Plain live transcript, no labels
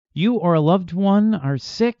You or a loved one are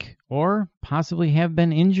sick or possibly have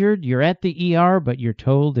been injured. You're at the ER, but you're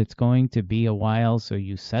told it's going to be a while, so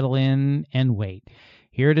you settle in and wait.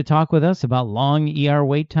 Here to talk with us about long ER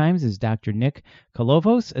wait times is Dr. Nick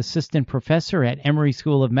Kolovos, Assistant Professor at Emory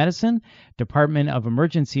School of Medicine, Department of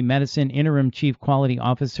Emergency Medicine, Interim Chief Quality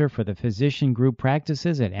Officer for the Physician Group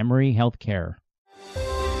Practices at Emory Healthcare.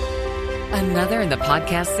 Another in the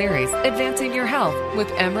podcast series, Advancing Your Health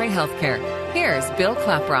with Emory Healthcare. Here's Bill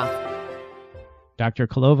Klaproth. Dr.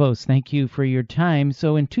 Kolovos, thank you for your time.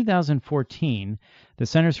 So in 2014, the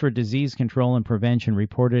Centers for Disease Control and Prevention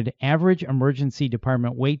reported average emergency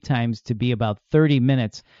department wait times to be about 30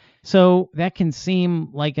 minutes. So that can seem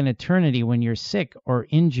like an eternity when you're sick or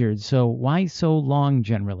injured. So why so long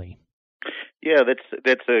generally? Yeah,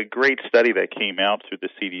 that's a great study that came out through the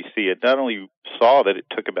CDC. It not only saw that it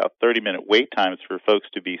took about 30-minute wait times for folks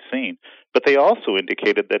to be seen, but they also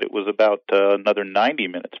indicated that it was about another 90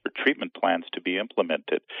 minutes for treatment plans to be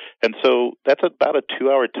implemented. And so that's about a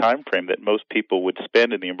 2-hour time frame that most people would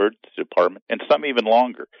spend in the emergency department, and some even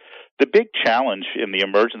longer. The big challenge in the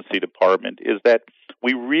emergency department is that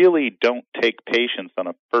we really don't take patients on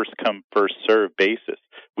a first-come, first-served basis.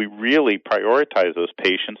 We really prioritize those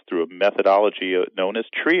patients through a methodology known as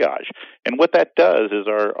triage. And what that does is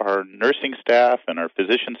our nursing staff and our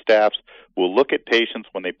physician staffs will look at patients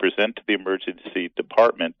when they present to the emergency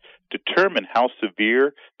department, determine how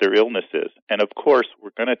severe their illness is. And of course,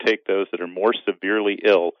 we're going to take those that are more severely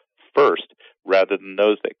ill first, rather than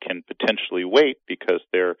those that can potentially wait because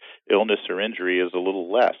their illness or injury is a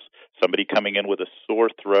little less. Somebody coming in with a sore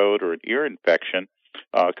throat or an ear infection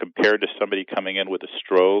compared to somebody coming in with a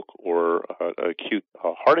stroke or an acute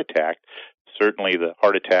heart attack, certainly the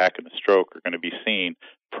heart attack and the stroke are going to be seen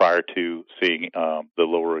prior to seeing the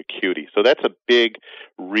lower acuity. So that's a big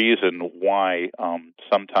reason why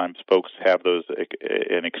sometimes folks have those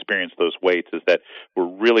and experience those waits, is that we're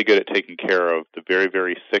really good at taking care of the very,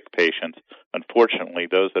 very sick patients. Unfortunately,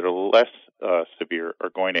 those that are less severe are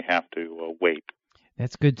going to have to wait.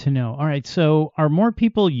 That's good to know. All right, so are more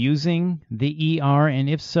people using the ER, and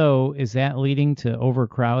if so, is that leading to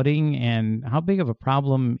overcrowding, and how big of a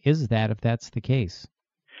problem is that if that's the case?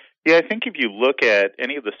 Yeah, I think if you look at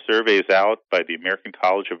any of the surveys out by the American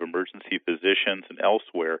College of Emergency Physicians and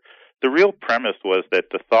elsewhere, the real premise was that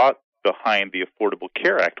the thought behind the Affordable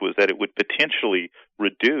Care Act was that it would potentially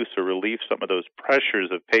reduce or relieve some of those pressures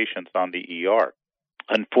of patients on the ER.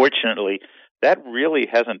 Unfortunately, that really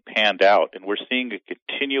hasn't panned out, and we're seeing a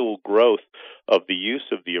continual growth of the use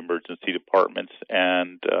of the emergency departments,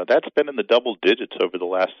 and that's been in the double digits over the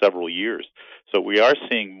last several years. So we are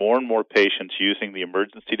seeing more and more patients using the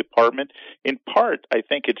emergency department. In part, I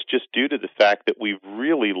think it's just due to the fact that we've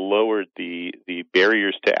really lowered the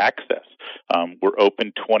barriers to access. We're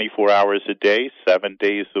open 24 hours a day, 7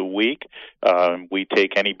 days a week. We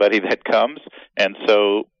take anybody that comes, and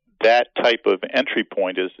so that type of entry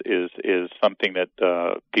point is something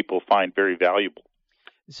that people find very valuable.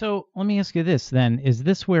 So let me ask you this then. Is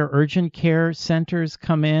this where urgent care centers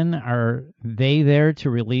come in? Are they there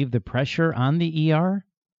to relieve the pressure on the ER?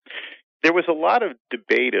 There was a lot of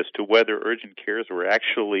debate as to whether urgent cares were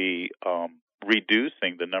actually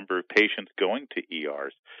reducing the number of patients going to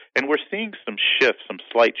ERs. And we're seeing some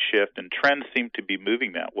slight shift, and trends seem to be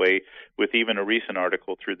moving that way with even a recent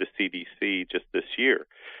article through the CDC just this year.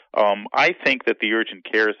 I think that the urgent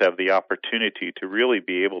cares have the opportunity to really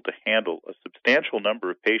be able to handle a substantial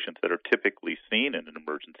number of patients that are typically seen in an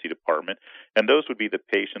emergency department, and those would be the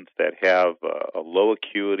patients that have a low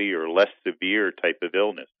acuity or less severe type of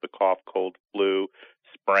illness, the cough, cold, flu,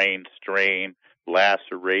 sprain, strain,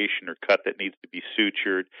 laceration or cut that needs to be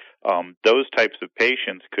sutured. Those types of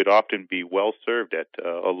patients could often be well served at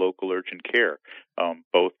a local urgent care,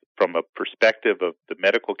 both from a perspective of the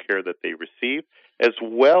medical care that they receive, as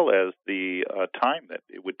well as the time that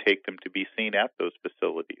it would take them to be seen at those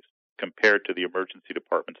facilities compared to the emergency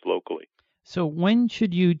departments locally. So when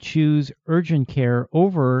should you choose urgent care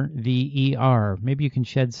over the ER? Maybe you can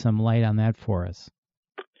shed some light on that for us.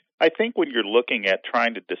 I think when you're looking at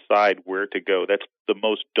trying to decide where to go, that's the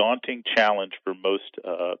most daunting challenge for most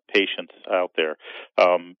patients out there.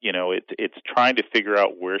 It's trying to figure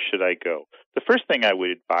out where should I go. The first thing I would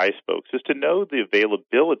advise folks is to know the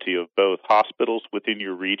availability of both hospitals within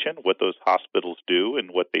your region, what those hospitals do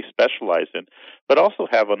and what they specialize in, but also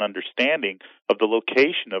have an understanding of the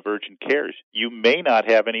location of urgent cares. You may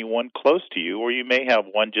not have anyone close to you, or you may have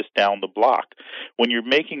one just down the block. When you're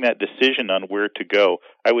making that decision on where to go,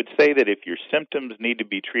 I would say that if your symptoms need to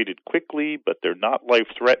be treated quickly, but they're not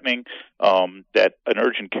life-threatening, that an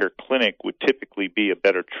urgent care clinic would typically be a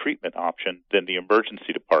better treatment option than the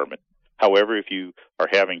emergency department. However, if you are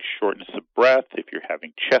having shortness of breath, if you're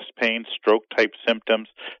having chest pain, stroke-type symptoms,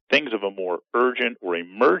 things of a more urgent or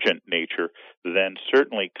emergent nature, then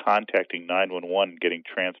certainly contacting 911 and getting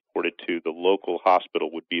transported to the local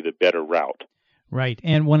hospital would be the better route. Right.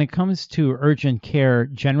 And when it comes to urgent care,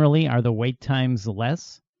 generally, are the wait times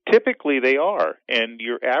less? Typically, they are. And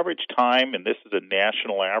your average time, and this is a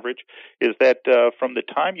national average, is that from the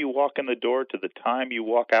time you walk in the door to the time you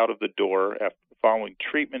walk out of the door after following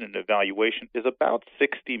treatment and evaluation is about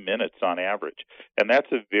 60 minutes on average. And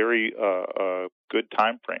that's a very good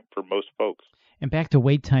time frame for most folks. And back to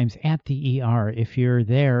wait times at the ER, if you're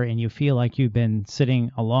there and you feel like you've been sitting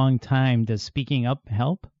a long time, does speaking up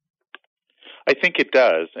help? I think it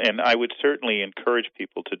does, and I would certainly encourage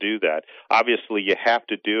people to do that. Obviously, you have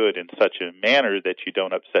to do it in such a manner that you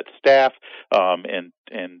don't upset staff, and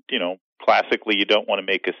classically, you don't want to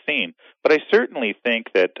make a scene. But I certainly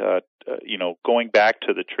think that going back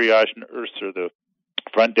to the triage nurse or the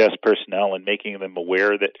front desk personnel and making them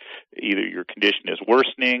aware that either your condition is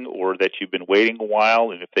worsening or that you've been waiting a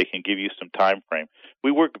while, and if they can give you some time frame.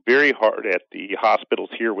 We work very hard at the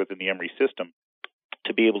hospitals here within the Emory system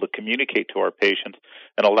to be able to communicate to our patients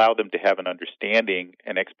and allow them to have an understanding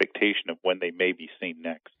and expectation of when they may be seen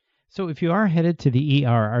next. So if you are headed to the ER,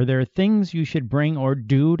 are there things you should bring or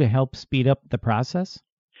do to help speed up the process?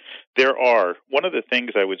 There are. One of the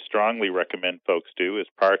things I would strongly recommend folks do is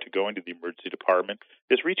prior to going to the emergency department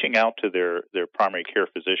is reaching out to their primary care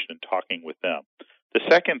physician and talking with them. The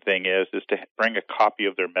second thing is to bring a copy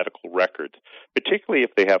of their medical records, particularly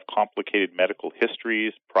if they have complicated medical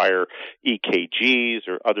histories, prior EKGs,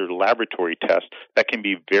 or other laboratory tests that can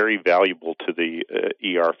be very valuable to the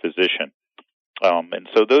ER physician. And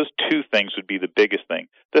so those two things would be the biggest thing.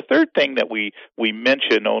 The third thing that we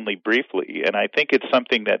mention only briefly, and I think it's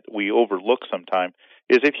something that we overlook sometimes,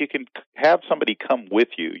 is if you can have somebody come with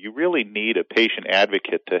you. You really need a patient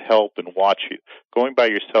advocate to help and watch you. Going by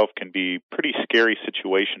yourself can be a pretty scary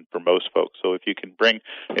situation for most folks. So if you can bring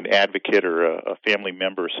an advocate or a family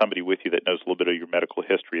member or somebody with you that knows a little bit of your medical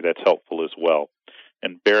history, that's helpful as well.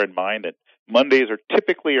 And bear in mind that Mondays are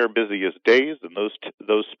typically our busiest days, and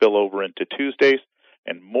those spill over into Tuesdays.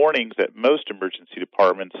 And mornings at most emergency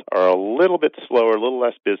departments are a little bit slower, a little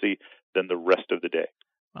less busy than the rest of the day.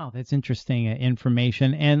 Wow, that's interesting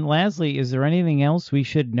information. And lastly, is there anything else we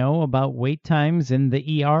should know about wait times in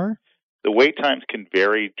the ER? The wait times can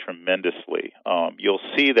vary tremendously. You'll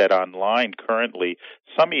see that online currently,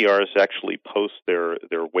 some ERs actually post their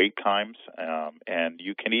wait times, and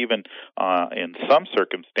you can even, in some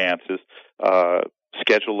circumstances,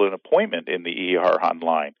 schedule an appointment in the ER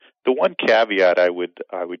online. The one caveat I would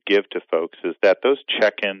give to folks is that those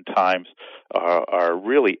check-in times are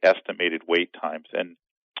really estimated wait times, and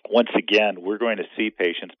once again, we're going to see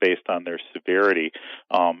patients based on their severity.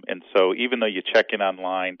 And so even though you check in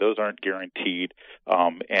online, those aren't guaranteed.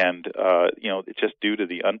 It's just due to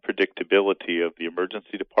the unpredictability of the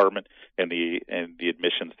emergency department and the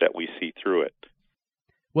admissions that we see through it.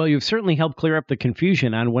 Well, you've certainly helped clear up the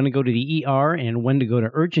confusion on when to go to the ER and when to go to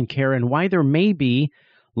urgent care and why there may be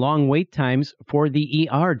long wait times for the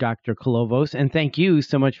ER, Dr. Kolovos. And thank you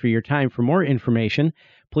so much for your time. For more information,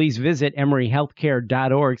 please visit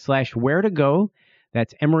emoryhealthcare.org/where-to-go.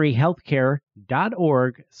 That's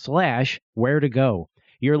emoryhealthcare.org/where-to-go.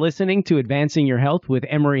 You're listening to Advancing Your Health with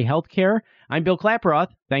Emory Healthcare. I'm Bill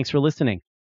Klaproth. Thanks for listening.